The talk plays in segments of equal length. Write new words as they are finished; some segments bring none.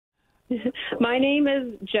My name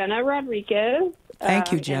is Jenna Rodriguez.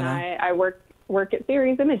 Thank you, Jenna. And I work at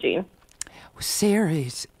Series Imaging.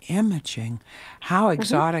 Series Imaging. How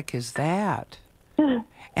exotic is that?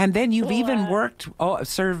 And then you've even worked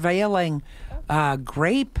surveilling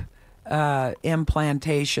grape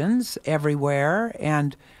implantations everywhere.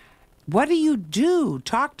 And what do you do?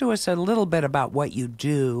 Talk to us a little bit about what you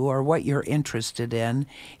do or what you're interested in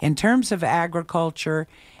terms of agriculture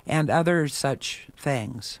and other such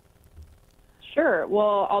things. Sure.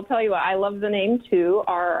 Well, I'll tell you what, I love the name too.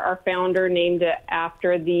 Our founder named it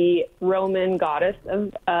after the Roman goddess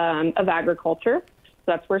of agriculture. So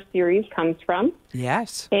that's where Ceres comes from.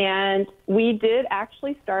 Yes. And we did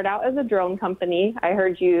actually start out as a drone company. I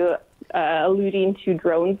heard you alluding to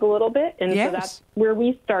drones a little bit. And yes. So that's where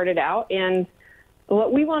we started out. And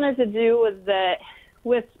what we wanted to do was that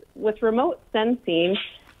with remote sensing,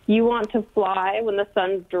 you want to fly when the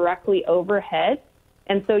sun's directly overhead.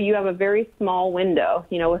 And so you have a very small window,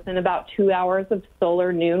 within about 2 hours of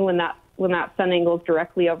solar noon when that sun angle is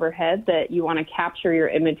directly overhead, that you want to capture your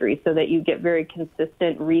imagery so that you get very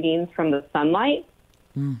consistent readings from the sunlight.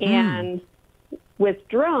 Mm-hmm. And with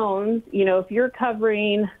drones, if you're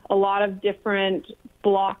covering a lot of different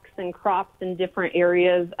blocks and crops in different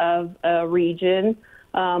areas of a region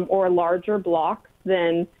or larger blocks,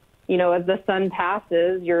 then as the sun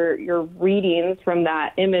passes, your readings from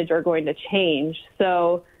that image are going to change.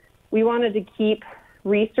 So we wanted to keep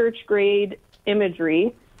research-grade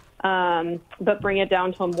imagery, but bring it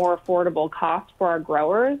down to a more affordable cost for our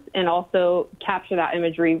growers and also capture that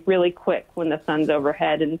imagery really quick when the sun's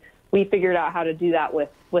overhead. And we figured out how to do that with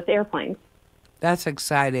airplanes. That's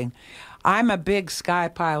exciting. I'm a big sky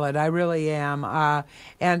pilot. I really am.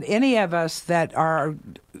 And any of us that are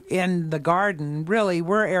in the garden, really,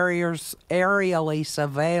 we're aerially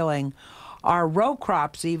surveilling our row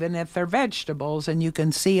crops, even if they're vegetables, and you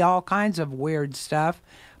can see all kinds of weird stuff.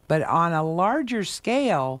 But on a larger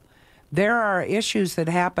scale, there are issues that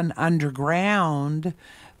happen underground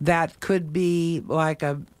that could be like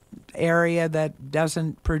a area that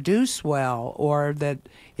doesn't produce well or that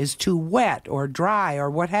is too wet or dry or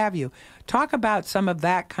what have you. Talk about some of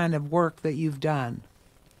that kind of work that you've done.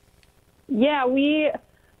 Yeah,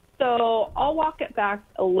 so I'll walk it back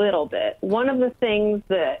a little bit. One of the things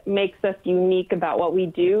that makes us unique about what we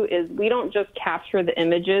do is we don't just capture the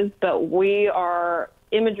images, but we are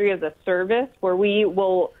imagery as a service where we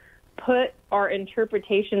will put our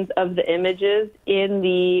interpretations of the images in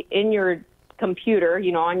your computer,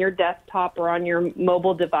 on your desktop or on your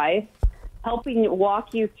mobile device, helping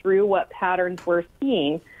walk you through what patterns we're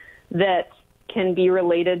seeing that can be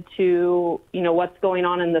related to, what's going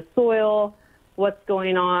on in the soil, what's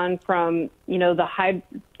going on from,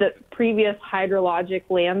 the previous hydrologic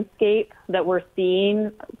landscape that we're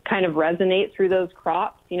seeing kind of resonate through those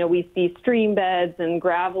crops. We see stream beds and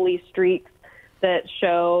gravelly streaks that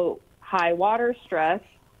show high water stress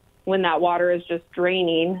when that water is just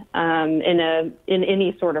draining in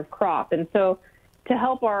any sort of crop. And so to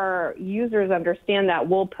help our users understand that,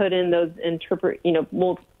 we'll put in those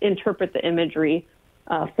we'll interpret the imagery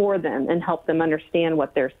for them and help them understand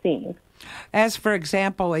what they're seeing. As for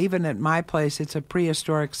example, even at my place, it's a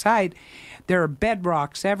prehistoric site, there are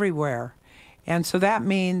bedrocks everywhere. And so that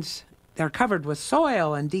means they're covered with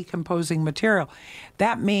soil and decomposing material.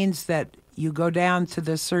 That means that you go down to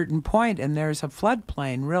this certain point and there's a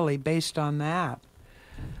floodplain really based on that.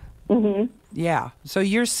 Mm-hmm. Yeah. So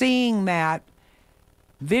you're seeing that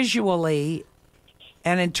visually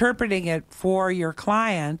and interpreting it for your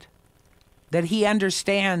client that he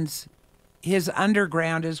understands his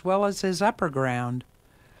underground as well as his upper ground.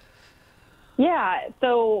 Yeah.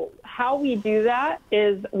 So how we do that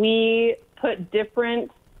is we put different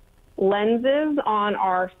lenses on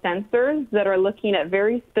our sensors that are looking at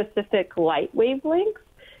very specific light wavelengths.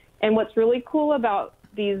 And what's really cool about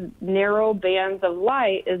these narrow bands of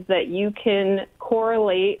light is that you can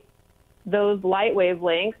correlate those light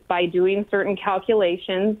wavelengths by doing certain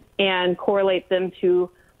calculations and correlate them to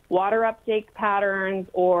water uptake patterns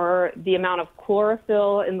or the amount of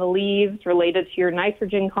chlorophyll in the leaves related to your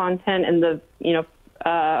nitrogen content and the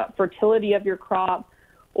fertility of your crop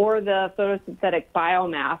or the photosynthetic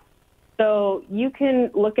biomass. So you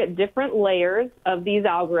can look at different layers of these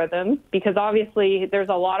algorithms because obviously there's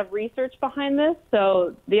a lot of research behind this.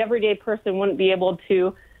 So the everyday person wouldn't be able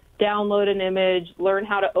to download an image, learn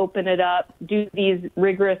how to open it up, do these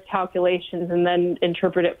rigorous calculations, and then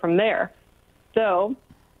interpret it from there. So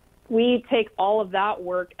we take all of that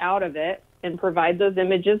work out of it and provide those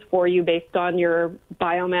images for you based on your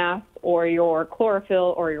biomass or your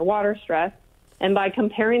chlorophyll or your water stress. And by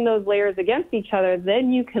comparing those layers against each other,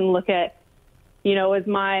 then you can look at, is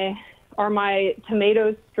my are my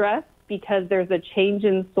tomatoes stressed because there's a change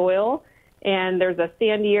in soil and there's a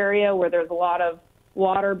sandy area where there's a lot of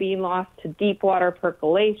water being lost to deep water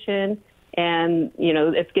percolation, and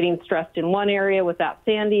it's getting stressed in one area with that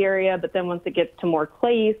sandy area, but then once it gets to more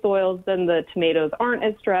clayey soils, then the tomatoes aren't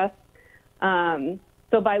as stressed.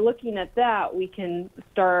 So by looking at that, we can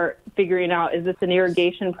start figuring out, is this an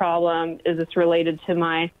irrigation problem? Is this related to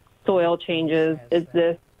my soil changes? Is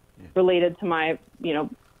this related to my,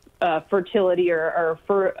 fertility or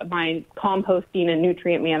for my composting and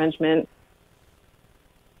nutrient management?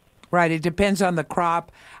 Right. It depends on the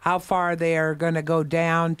crop, how far they are going to go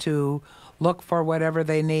down to look for whatever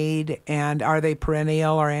they need, and are they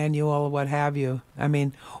perennial or annual, what have you? I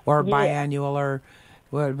mean, or biannual or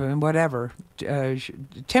whatever,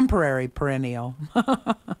 temporary perennial,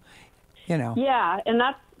 Yeah, and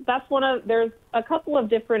that's there's a couple of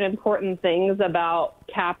different important things about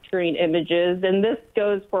capturing images, and this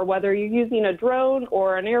goes for whether you're using a drone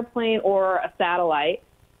or an airplane or a satellite,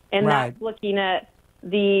 and that's looking at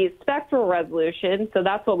the spectral resolution. So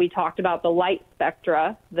that's what we talked about, the light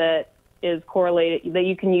spectra that is correlated, that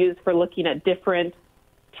you can use for looking at different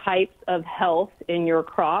types of health in your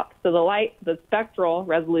crop. So the spectral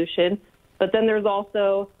resolution, but then there's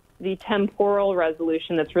also the temporal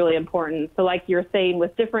resolution that's really important. So like you're saying,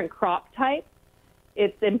 with different crop types,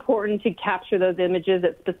 it's important to capture those images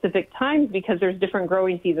at specific times because there's different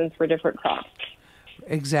growing seasons for different crops.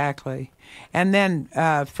 Exactly. And then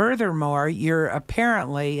furthermore, you're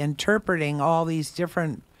apparently interpreting all these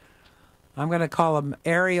different, I'm going to call them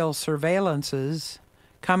aerial surveillances,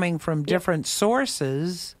 coming from different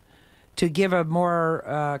sources to give a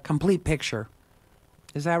more complete picture.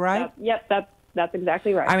 Is that right? That's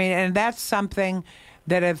exactly right. I mean, and that's something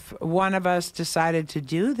that if one of us decided to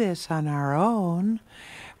do this on our own,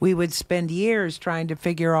 we would spend years trying to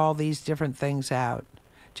figure all these different things out,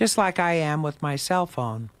 just like I am with my cell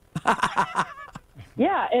phone.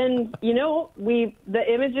 Yeah, and the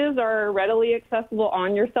images are readily accessible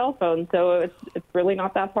on your cell phone, so it's really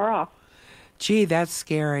not that far off. Gee, that's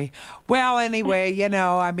scary. Well, anyway,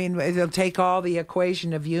 I mean, it'll take all the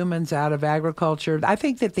equation of humans out of agriculture. I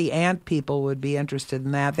think that the ant people would be interested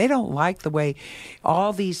in that. They don't like the way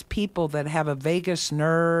all these people that have a vagus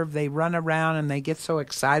nerve, they run around and they get so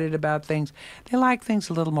excited about things. They like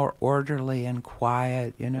things a little more orderly and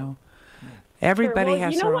quiet, Everybody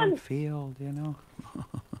has their own field,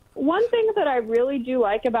 One thing that I really do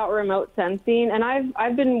like about remote sensing, and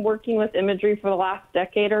I've been working with imagery for the last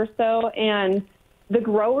decade or so, and the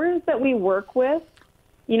growers that we work with,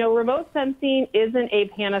 remote sensing isn't a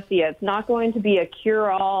panacea. It's not going to be a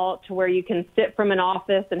cure-all to where you can sit from an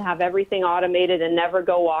office and have everything automated and never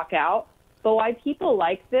go walk out. But why people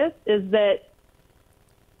like this is that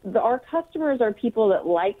our customers are people that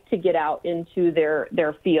like to get out into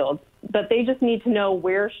their fields, but they just need to know,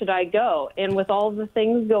 where should I go? And with all the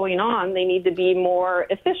things going on, they need to be more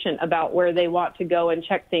efficient about where they want to go and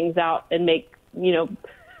check things out and make,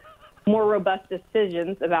 more robust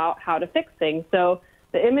decisions about how to fix things. So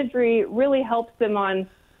the imagery really helps them on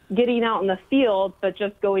getting out in the field, but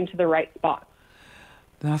just going to the right spot.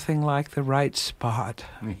 Nothing like the right spot.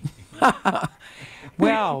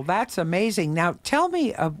 Well, that's amazing. Now, tell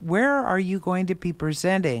me, where are you going to be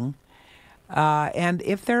presenting? And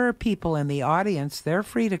if there are people in the audience, they're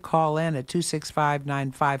free to call in at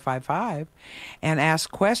 265-9555 and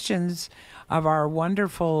ask questions of our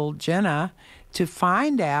wonderful Jenna to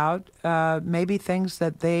find out maybe things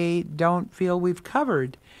that they don't feel we've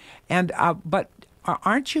covered. And but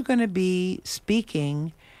aren't you going to be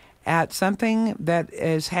speaking at something that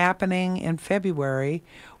is happening in February,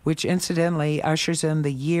 which incidentally ushers in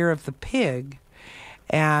the Year of the Pig,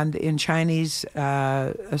 and in Chinese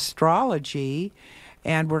astrology,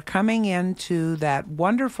 and we're coming into that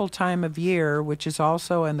wonderful time of year, which is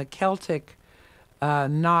also in the Celtic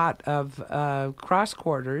knot of cross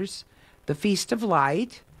quarters, the Feast of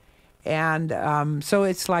Light. And so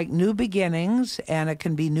it's like new beginnings, and it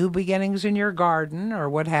can be new beginnings in your garden or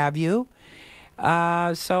what have you.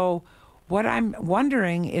 So what I'm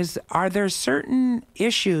wondering is, are there certain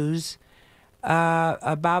issues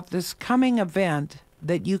about this coming event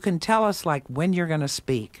that you can tell us, like when you're going to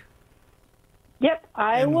speak? Yep,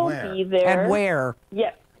 I will be there. And where?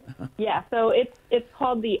 Yep. Yeah, so it's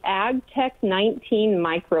called the Agtech 19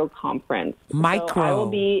 Micro Conference. Micro. So I will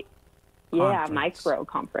be, conference. Micro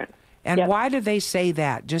Conference. And why do they say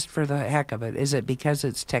that, just for the heck of it? Is it because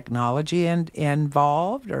it's technology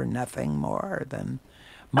involved, or nothing more than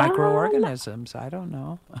microorganisms? I don't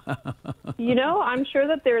know. I'm sure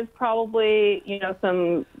that there's probably,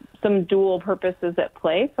 some dual purposes at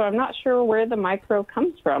play. So I'm not sure where the micro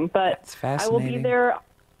comes from, but That's fascinating. I will be there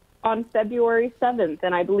on February 7th,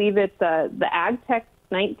 and I believe it's the Agtech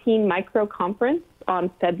 19 Micro Conference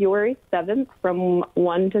on February 7th from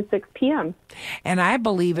 1 to 6 p.m. And I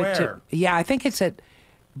believe it to, yeah, I think it's at,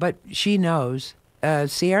 but she knows,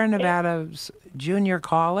 Sierra Nevada's Junior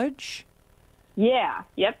College? Yeah,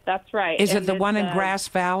 yep, that's right. Is it the one in Grass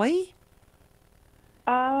Valley?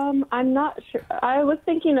 I'm not sure. I was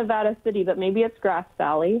thinking Nevada City, but maybe it's Grass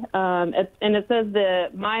Valley. It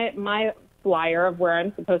says my flyer of where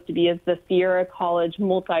I'm supposed to be is the Sierra College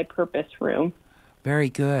Multi-Purpose Room. Very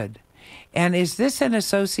good. And is this in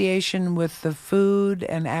association with the Food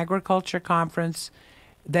and Agriculture Conference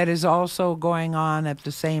that is also going on at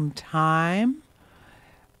the same time?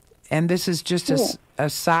 And this is just a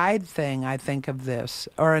side thing, I think, of this,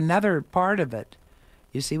 or another part of it.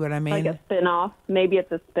 You see what I mean? Like a spin-off. Maybe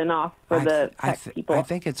it's a spin-off for the tech people. I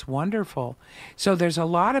think it's wonderful. So there's a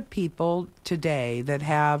lot of people today that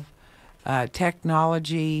have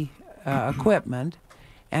technology equipment,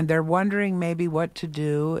 and they're wondering maybe what to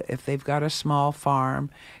do if they've got a small farm.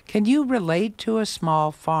 Can you relate to a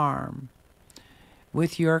small farm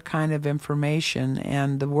with your kind of information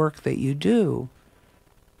and the work that you do?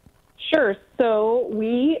 Sure. So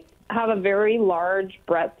we have a very large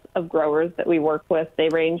breadth of growers that we work with. They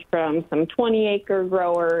range from some 20-acre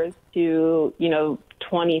growers to,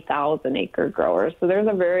 20,000-acre growers. So there's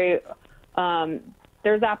a very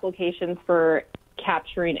there's applications for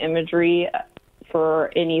capturing imagery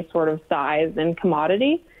for any sort of size and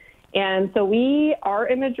commodity. And so our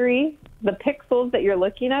imagery, the pixels that you're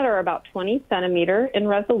looking at are about 20 centimeter in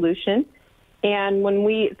resolution. And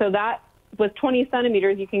that with 20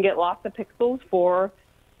 centimeters, you can get lots of pixels for,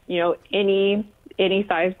 any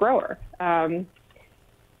size grower.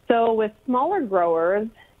 So with smaller growers,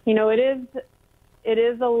 it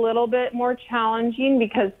is a little bit more challenging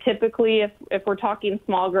because typically if we're talking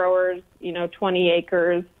small growers, 20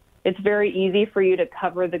 acres, it's very easy for you to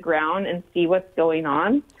cover the ground and see what's going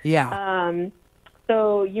on. Yeah.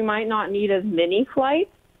 So you might not need as many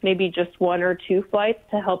flights, maybe just 1 or 2 flights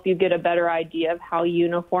to help you get a better idea of how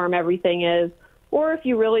uniform everything is. Or if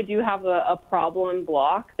you really do have a problem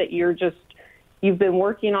block that you've been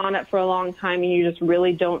working on it for a long time and you just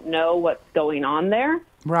really don't know what's going on there.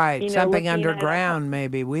 Right. Something underground,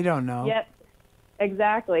 maybe. We don't know. Yep.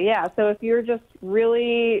 Exactly. Yeah. So if you're just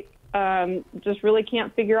really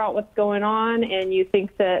can't figure out what's going on and you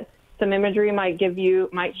think that some imagery might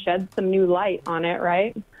shed some new light on it,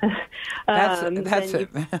 right? That's it.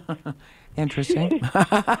 Interesting.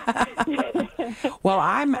 Well,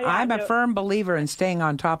 I'm a firm believer in staying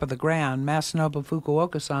on top of the ground. Masanobu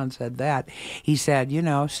Fukuoka-san said that. He said,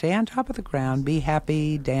 stay on top of the ground, be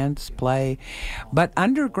happy, dance, play. But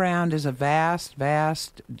underground is a vast,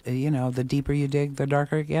 the deeper you dig, the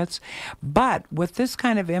darker it gets. But with this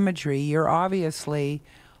kind of imagery, you're obviously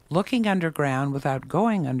looking underground without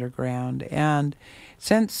going underground. And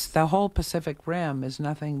since the whole Pacific Rim is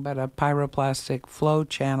nothing but a pyroclastic flow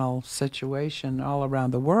channel situation all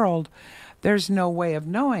around the world, there's no way of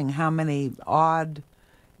knowing how many odd,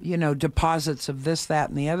 deposits of this, that,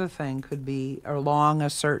 and the other thing could be along a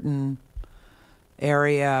certain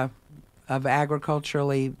area of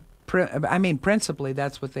agriculturally. Principally,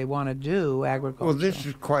 that's what they want to do, agriculture. Well, this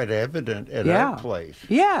is quite evident at our place.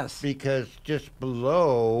 Yes. Because just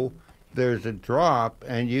below, there's a drop,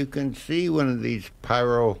 and you can see one of these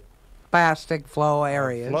plastic flow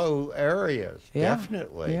areas.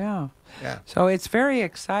 Definitely. Yeah. So it's very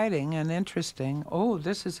exciting and interesting. Oh,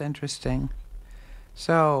 this is interesting.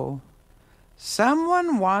 So,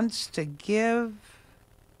 someone wants to give.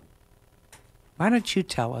 Why don't you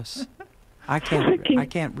tell us? I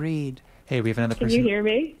can't read. Hey, we have another person. Can you hear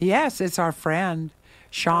me? Yes, it's our friend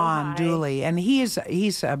Sean Dooley, and he's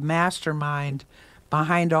a mastermind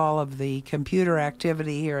behind all of the computer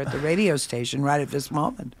activity here at the radio station right at this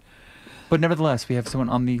moment. But nevertheless, we have someone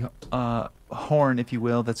on the horn, if you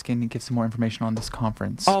will, that's going to give some more information on this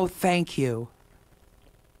conference. Oh, thank you.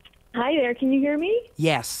 Hi there. Can you hear me?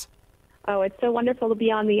 Yes. Oh, it's so wonderful to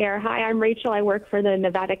be on the air. Hi, I'm Rachel. I work for the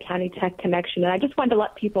Nevada County Tech Connection, and I just wanted to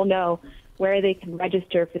let people know where they can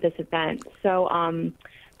register for this event. So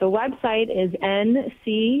the website is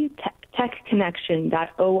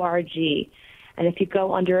nctechconnection.org. And if you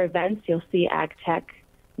go under events, you'll see Agtech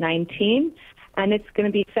 19. And it's going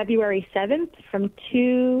to be February 7th from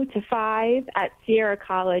 2 to 5 at Sierra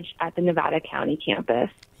College at the Nevada County campus.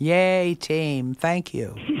 Yay, team. Thank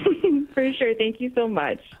you. For sure. Thank you so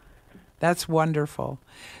much. That's wonderful.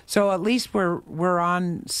 So at least we're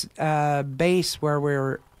on base where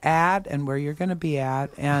we're at and where you're going to be at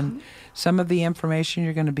and some of the information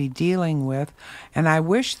you're going to be dealing with. And I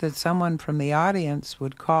wish that someone from the audience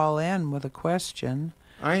would call in with a question.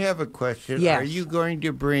 I have a question. Yes. Are you going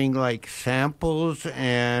to bring like samples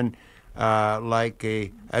and like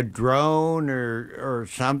a drone or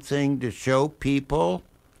something to show people?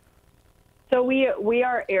 So we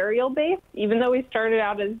are aerial based. Even though we started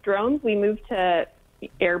out as drones, we moved to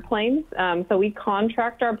airplanes. So we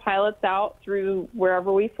contract our pilots out through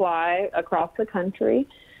wherever we fly across the country.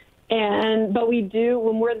 But we do,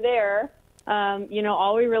 when we're there,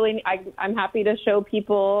 all we really, I'm happy to show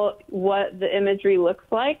people what the imagery looks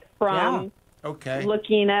like from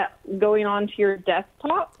looking at going onto your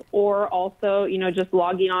desktop or also, just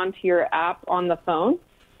logging onto your app on the phone.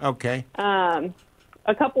 Okay.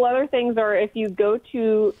 A couple other things are if you go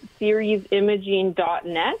to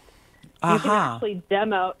seriesimaging.net, you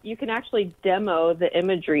can actually demo the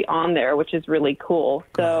imagery on there, which is really cool.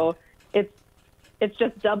 So it's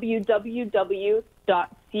just www.series,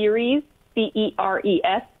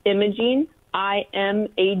 CERES, imaging.net,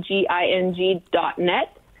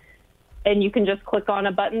 and you can just click on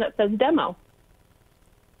a button that says demo.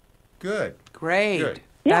 Good. Great. Good.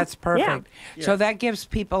 That's perfect. Yeah. So that gives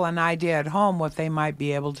people an idea at home what they might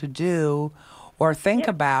be able to do or think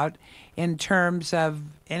about in terms of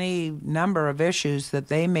any number of issues that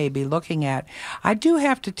they may be looking at. I do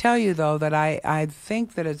have to tell you, though, that I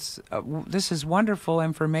think that this is wonderful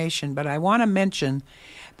information, but I want to mention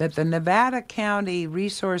that the Nevada County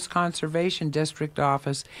Resource Conservation District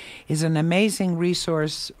office is an amazing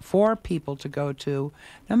resource for people to go to,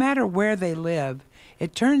 no matter where they live.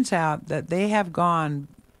 It turns out that they have gone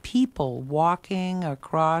people walking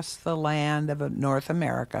across the land of North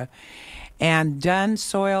America and done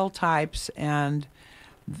soil types and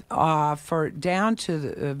for down to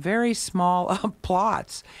the very small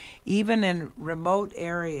plots, even in remote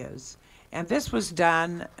areas. And this was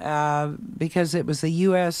done because it was the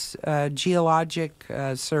U.S. Geologic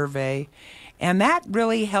Survey, and that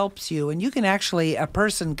really helps you. And you can actually, a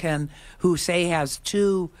person can, who say has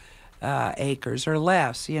 2 acres or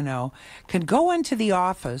less, can go into the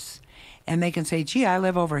office and they can say, gee, I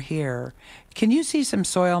live over here. Can you see some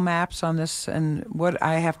soil maps on this and what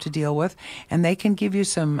I have to deal with? And they can give you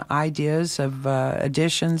some ideas of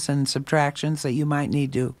additions and subtractions that you might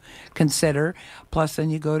need to consider. Plus, then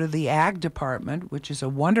you go to the Ag Department, which is a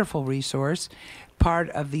wonderful resource, part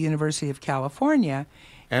of the University of California.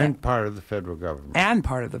 And part of the federal government. And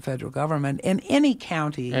part of the federal government in any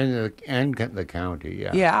county. And the county,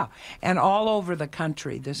 yeah. Yeah, and all over the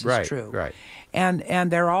country, this is true. Right. And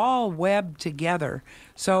they're all webbed together.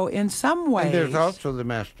 So in some ways... And there's also the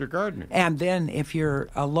Master Gardener. And then if you're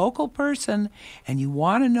a local person and you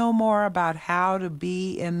want to know more about how to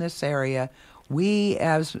be in this area, we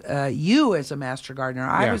as you as a Master Gardener,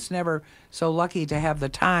 I was never so lucky to have the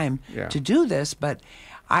time to do this, but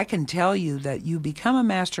I can tell you that you become a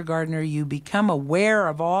Master Gardener, you become aware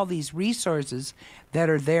of all these resources that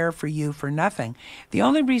are there for you for nothing. The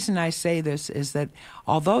only reason I say this is that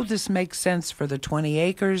although this makes sense for the 20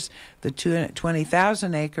 acres, the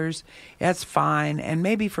 20,000 acres, that's fine. And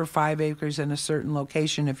maybe for 5 acres in a certain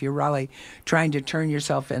location, if you're really trying to turn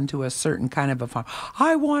yourself into a certain kind of a farm.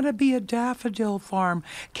 I want to be a daffodil farm.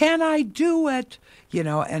 Can I do it?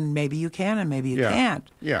 And maybe you can and maybe you can't.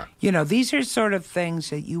 Yeah. These are sort of things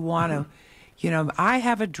that you want to, I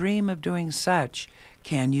have a dream of doing such.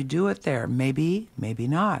 Can you do it there? Maybe, maybe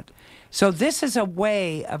not. So this is a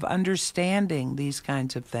way of understanding these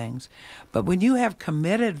kinds of things. But when you have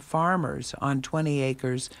committed farmers on 20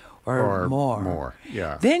 acres or more,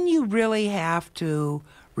 then you really have to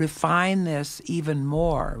refine this even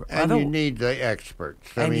more. And you need the experts.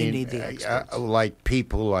 You need the experts. Like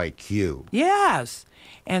people like you. Yes.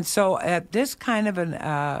 And so at this kind of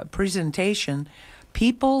a presentation,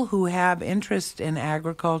 people who have interest in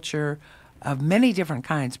agriculture of many different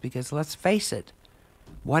kinds, because let's face it,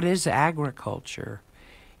 what is agriculture?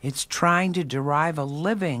 It's trying to derive a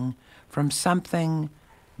living from something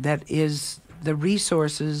that is the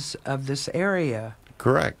resources of this area.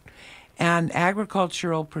 Correct. And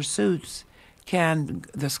agricultural pursuits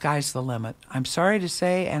the sky's the limit. I'm sorry to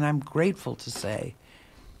say, and I'm grateful to say.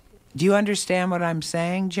 Do you understand what I'm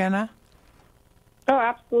saying, Jenna? Oh,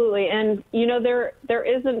 absolutely. And, there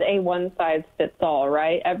isn't a one-size-fits-all,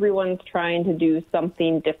 right? Everyone's trying to do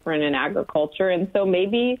something different in agriculture. And so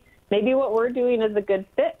maybe what we're doing is a good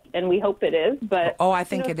fit, and we hope it is. But I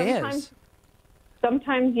think it is.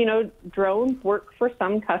 Sometimes, drones work for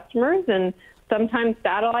some customers, and sometimes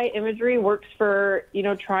satellite imagery works for,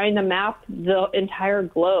 trying to map the entire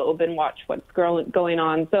globe and watch what's going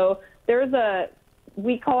on. So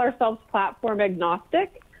we call ourselves platform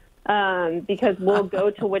agnostic. Because we'll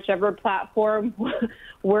go to whichever platform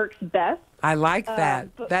works best. I like that.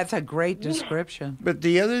 That's a great description. But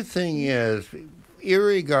the other thing is,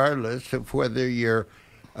 irregardless of whether you're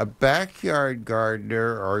a backyard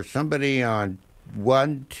gardener or somebody on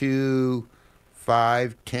 1, 2,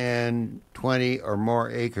 5, 10, 20 or more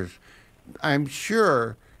acres, I'm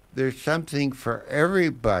sure there's something for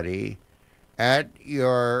everybody at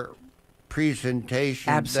your presentation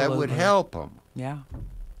that would Absolutely. help them. Yeah.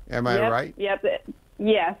 Am I right? Yep.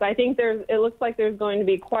 Yes, I think it looks like there's going to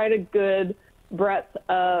be quite a good breadth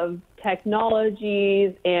of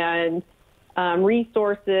technologies and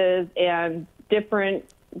resources and different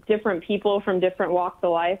people from different walks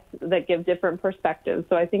of life that give different perspectives.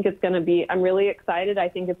 So I think it's going to be, I'm really excited. I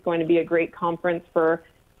think it's going to be a great conference for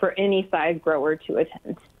any size grower to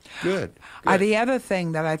attend. Good. The other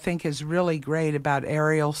thing that I think is really great about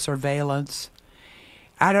aerial surveillance,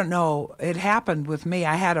 I don't know, it happened with me.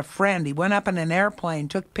 I had a friend, he went up in an airplane,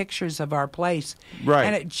 took pictures of our place. Right.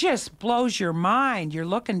 And it just blows your mind. You're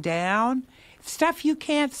looking down, stuff you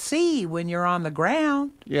can't see when you're on the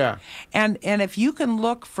ground. Yeah. And if you can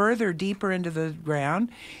look further, deeper into the ground,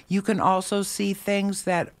 you can also see things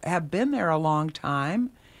that have been there a long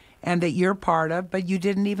time and that you're part of, but you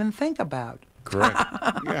didn't even think about. Correct.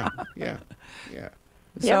 Yeah.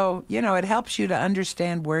 So, it helps you to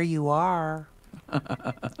understand where you are.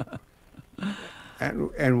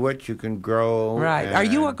 And what you can grow. Right. Are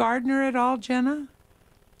you a gardener at all, Jenna?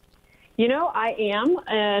 I am,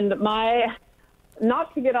 and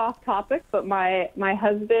not to get off topic, but my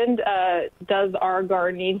husband does our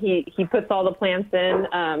gardening. He puts all the plants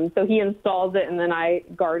in, so he installs it, and then I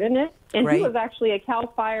garden it. And Great. He was actually a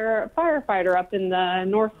CAL FIRE firefighter up in the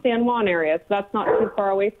North San Juan area, so that's not too far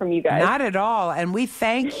away from you guys. Not at all. And we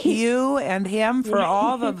thank you and him for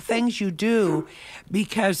all the things you do,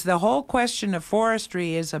 because the whole question of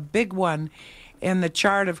forestry is a big one in the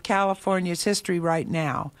chart of California's history right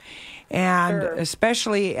now. And Sure.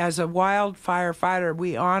 especially as a wildfire fighter,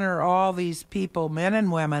 we honor all these people, men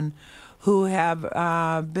and women, who have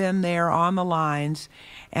been there on the lines.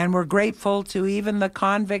 And we're grateful to even the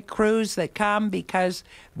convict crews that come, because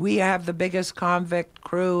we have the biggest convict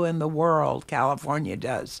crew in the world, California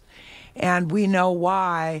does. And we know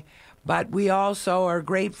why, but we also are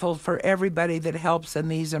grateful for everybody that helps in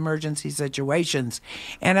these emergency situations.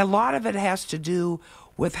 And a lot of it has to do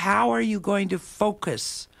with how are you going to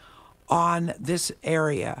focus on this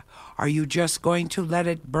area? Are you just going to let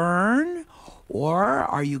it burn, or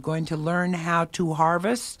are you going to learn how to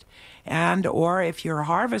harvest? And or if you're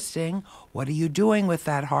harvesting, what are you doing with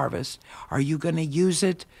that harvest? Are you going to use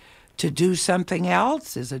it to do something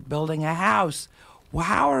else? Is it building a house? Well,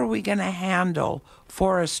 how are we going to handle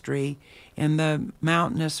forestry in the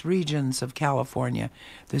mountainous regions of California?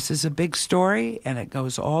 This is a big story, and it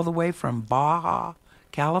goes all the way from Baja,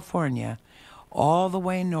 California, all the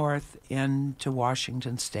way north into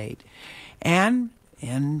Washington State and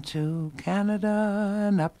into Canada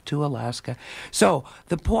and up to Alaska. So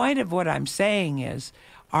the point of what I'm saying is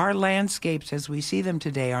our landscapes as we see them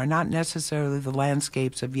today are not necessarily the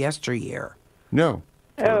landscapes of yesteryear. No.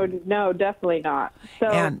 Oh, no, definitely not. So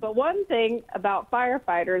And- the one thing about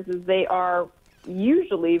firefighters is they are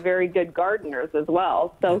usually very good gardeners as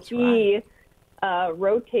well. So That's he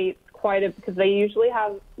rotates quite a, because they usually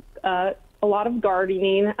have a lot of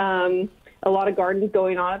gardening, a lot of gardens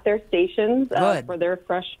going on at their stations Good. for their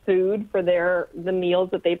fresh food, for the meals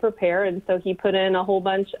that they prepare. And so he put in a whole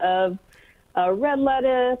bunch of red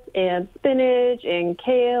lettuce and spinach and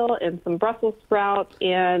kale and some Brussels sprouts,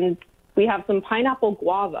 and we have some pineapple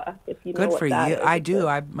guava, if you know Good what for you. that is. I do.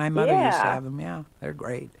 My mother used to Yeah. have them. Yeah, they're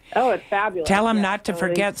great. Oh, it's fabulous. Tell them Yeah, not to so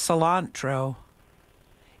forget cilantro.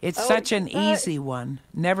 It's Oh, such an uh, easy one.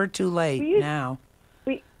 Never too late we- now.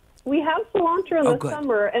 We have cilantro in Oh, the good.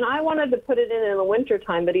 summer, and I wanted to put it in the winter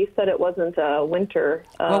time, but he said it wasn't a winter.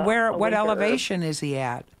 Well, a what winter herb. elevation is he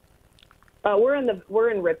at? We're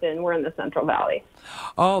in Ripon. We're in the Central Valley.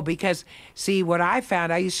 Oh, because, see, what I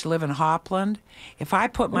found, I used to live in Hopland. If I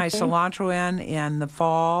put my cilantro in the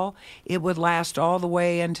fall, it would last all the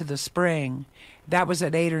way into the spring. That was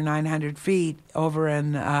at 800 or 900 feet over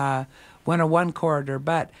in 101 corridor.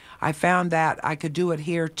 But I found that I could do it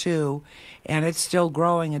here, too, and it's still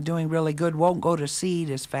growing and doing really good. Won't go to seed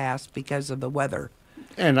as fast because of the weather.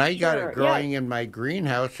 And I got Sure, it growing in my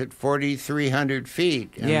greenhouse at 4,300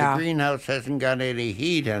 feet. And Yeah. the greenhouse hasn't got any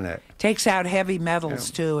heat in it. Takes out heavy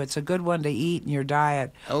metals, too. It's a good one to eat in your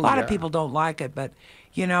diet. Oh, a lot yeah. of people don't like it, but,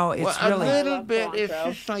 it's Well, a really... little love bit, it's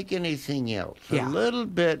cilantro. just like anything else. Yeah. A little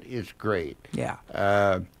bit is great. Yeah.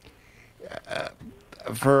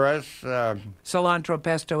 For us, Cilantro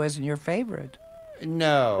pesto isn't your favorite.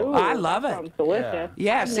 no. Ooh, I love that it. Sounds delicious.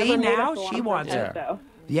 Yeah, I've see, never made a now she cilantro wants it. pesto.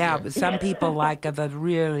 Yeah, but some people like the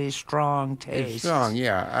really strong taste. It's strong,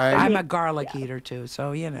 yeah. I'm a garlic eater too,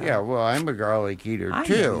 so you know. Yeah, well, I'm a garlic eater I know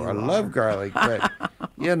too. you I are. love garlic, but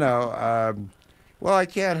you know, well, I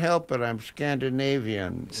can't help it. I'm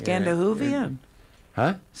Scandinavian. Scandinavian.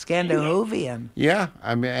 Huh? Scandinavian. Yeah,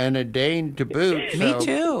 I'm and a Dane to boot. Me so,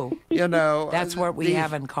 too. You know, That's what we these-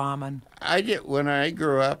 have in common. I did when I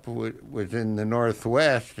grew up was in the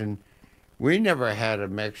Northwest, and we never had a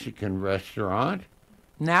Mexican restaurant.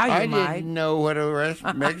 Now you I might. didn't know what a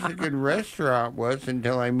Mexican restaurant was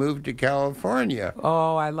until I moved to California.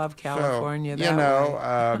 Oh, I love California. So, that you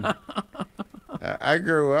know, way. I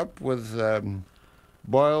grew up with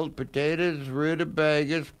boiled potatoes,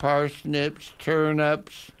 rutabagas, parsnips,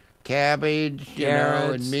 turnips, cabbage, you know,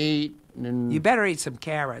 Carrots. and meat. And You better eat some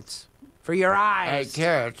carrots for your eyes.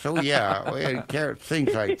 carrots. Oh, yeah. We had carrots,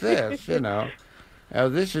 things like this, you know.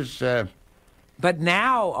 This is... But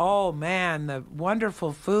now, oh man, the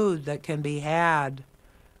wonderful food that can be had.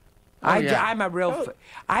 Oh, yeah. I'm a real.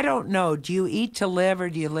 I don't know. Do you eat to live or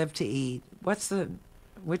do you live to eat? Which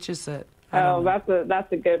is it?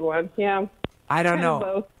 That's a good one. Yeah. I don't Kind of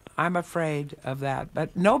know. both. I'm afraid of that.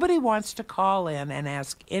 But nobody wants to call in and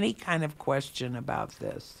ask any kind of question about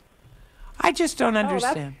this. I just don't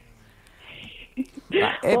understand.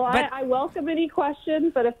 Well, I welcome any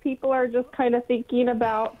questions, but if people are just kind of thinking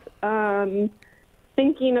about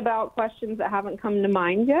questions that haven't come to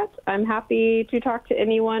mind yet, I'm happy to talk to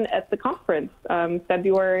anyone at the conference.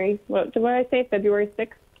 February 6th?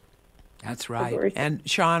 That's right. February 6th. And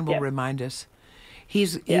Sean will Yep. remind us.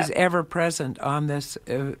 He's ever present on this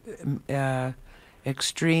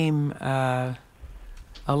extreme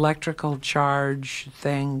electrical charge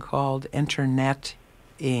thing called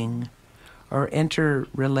interneting or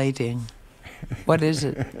interrelating. What is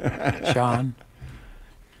it, Sean?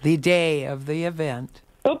 The day of the event.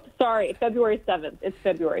 Oops, sorry, February 7th. It's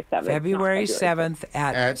February 7th. February not 7th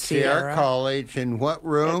at Sierra College. In what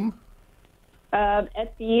room?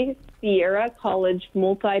 At the Sierra College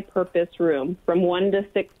multi-purpose room from 1 to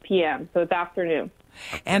 6 p.m., so it's afternoon.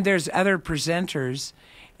 And there's other presenters,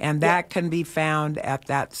 and that can be found at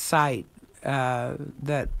that site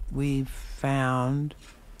that we've found.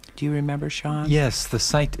 Do you remember, Sean? Yes, the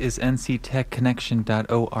site is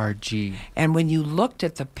nctechconnection.org. And when you looked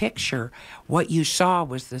at the picture, what you saw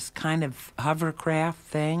was this kind of hovercraft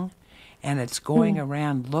thing, and it's going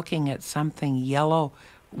around looking at something yellow.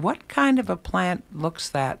 What kind of a plant looks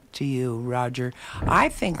that to you, Roger? I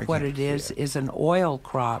think what it is an oil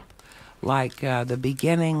crop, like the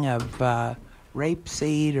beginning of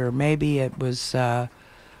rapeseed, or maybe it was, I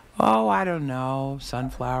don't know,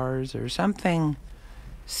 sunflowers or something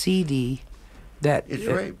seedy. It's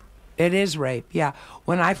rape. It is rape, yeah.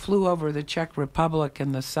 When I flew over the Czech Republic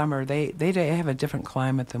in the summer, they have a different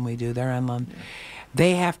climate than we do. They're inland. Yeah.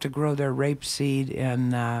 They have to grow their rapeseed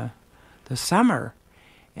in the summer.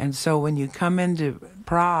 And so when you come into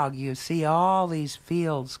Prague, you see all these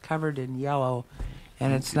fields covered in yellow,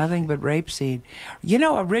 and it's nothing but rapeseed. You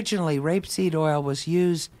know, originally rapeseed oil was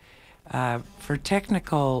used for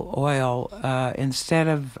technical oil instead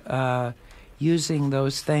of using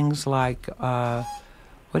those things like,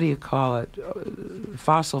 what do you call it,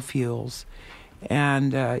 fossil fuels.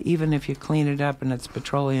 And even if you clean it up and it's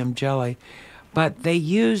petroleum jelly. But they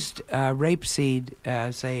used rapeseed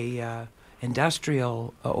as a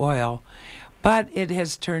industrial oil, but it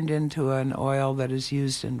has turned into an oil that is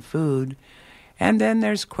used in food. And then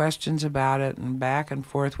there's questions about it and back and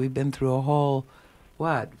forth. We've been through a whole,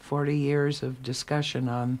 40 years of discussion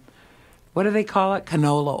on, what do they call it?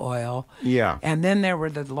 Canola oil. Yeah. And then there were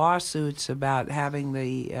the lawsuits about having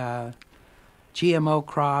the GMO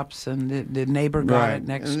crops, and the neighbor got it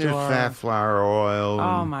next and door. There's safflower oil.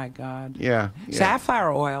 Oh, my God. Yeah.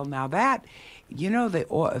 Safflower oil, now that,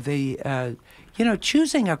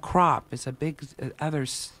 choosing a crop is a big other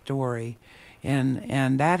story,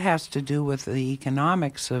 and that has to do with the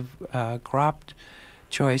economics of crop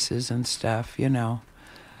choices and stuff,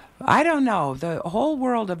 I don't know. The whole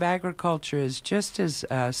world of agriculture is just as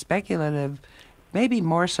speculative, maybe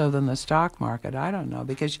more so than the stock market. I don't know,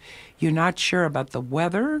 because you're not sure about the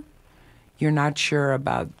weather. You're not sure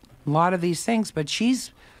about a lot of these things, but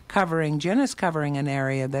Jenna's covering an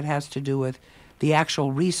area that has to do with the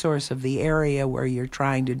actual resource of the area where you're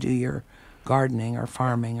trying to do your gardening or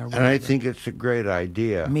farming or whatever. And I think it's a great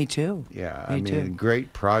idea. Me too. Yeah, Me too. a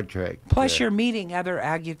great project. Plus, you're meeting other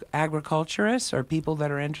agriculturists or people that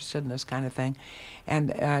are interested in this kind of thing.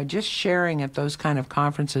 And just sharing at those kind of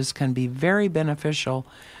conferences can be very beneficial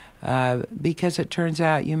because it turns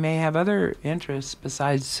out you may have other interests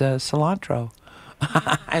besides cilantro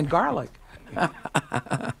and garlic.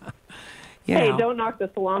 You Hey, know, don't knock the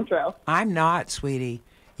cilantro. I'm not, sweetie.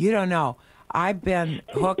 You don't know. I've been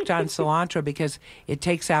hooked on cilantro because it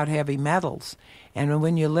takes out heavy metals. And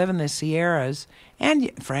when you live in the Sierras,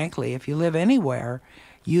 and frankly, if you live anywhere,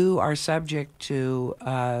 you are subject to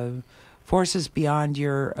forces beyond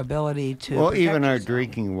your ability to. Well, protect even our yourself.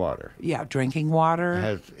 drinking water Yeah, drinking water.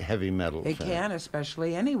 has heavy metals. It in can,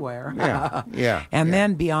 especially anywhere. Yeah, yeah. And yeah.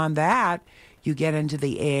 then beyond that, you get into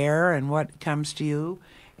the air and what comes to you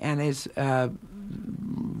and is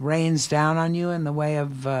rains down on you in the way of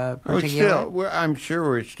particulate. I'm sure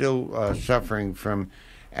we're still suffering from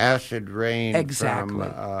acid rain. Exactly.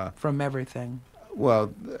 From everything.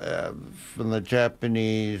 From the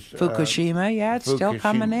Japanese. Fukushima, yeah, it's still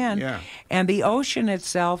coming in. Yeah. And the ocean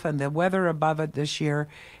itself and the weather above it this year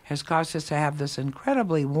has caused us to have this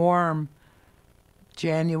incredibly warm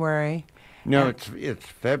January. No, it's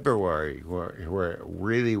February where it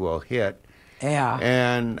really will hit. Yeah.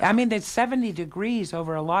 And I mean, it's 70 degrees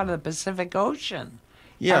over a lot of the Pacific Ocean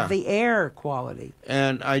yeah. of the air quality.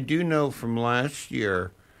 And I do know from last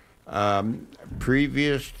year,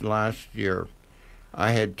 previous last year,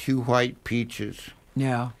 I had 2 white peaches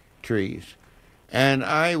trees. And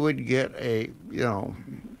I would get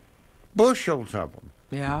bushels of them.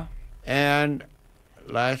 Yeah. And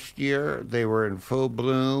last year they were in full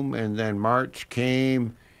bloom, and then March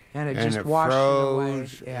came, And it and just it washed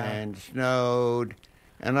froze it away. Yeah. and snowed,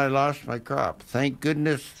 and I lost my crop. Thank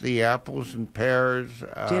goodness the apples and pears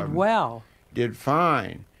Did well. did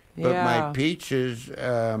fine, but Yeah. my peaches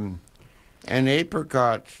and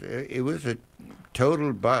apricots, it was a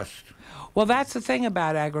total bust. Well, that's the thing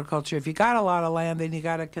about agriculture. If you got a lot of land, then you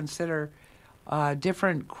got to consider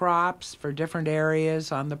different crops for different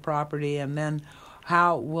areas on the property, and then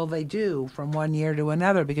how will they do from one year to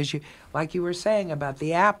another? Because like you were saying about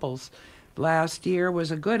the apples, this last year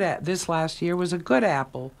was a good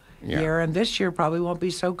apple year, and this year probably won't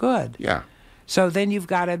be so good. Yeah. So then you've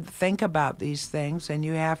got to think about these things, and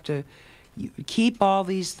you have to keep all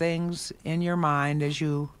these things in your mind as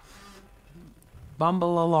you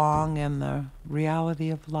bumble along in the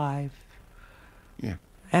reality of life. Yeah.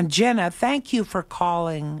 And Jenna, thank you for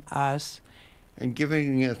calling us. And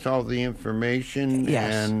giving us all the information.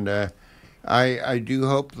 Yes. And I do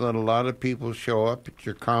hope that a lot of people show up at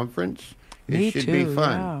your conference. Me It should too, be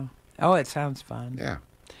fun. yeah. Oh, it sounds fun. Yeah.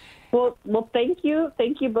 Well, thank you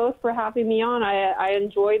both for having me on. I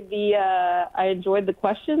enjoyed the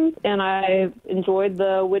questions, and I enjoyed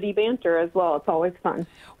the witty banter as well. It's always fun.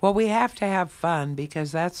 Well, we have to have fun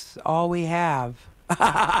because that's all we have.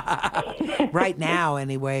 Right now,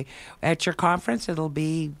 anyway. At your conference, it'll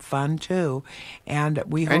be fun too, and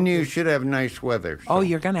we hope. And you should have nice weather. So. Oh,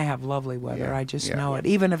 you're going to have lovely weather. Yeah, I just yeah. know it.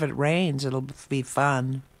 Even if it rains, it'll be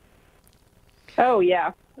fun. Oh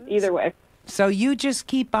yeah. Either way. So you just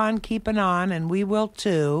keep on keeping on, and we will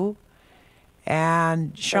too.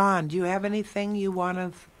 And Sean, do you have anything you want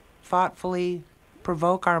to thoughtfully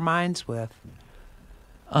provoke our minds with?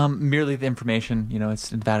 Merely the information, it's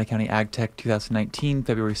Nevada County Agtech 2019,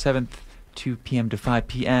 February 7th, 2 p.m. to 5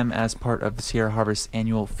 p.m. as part of the Sierra Harvest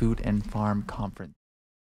Annual Food and Farm Conference.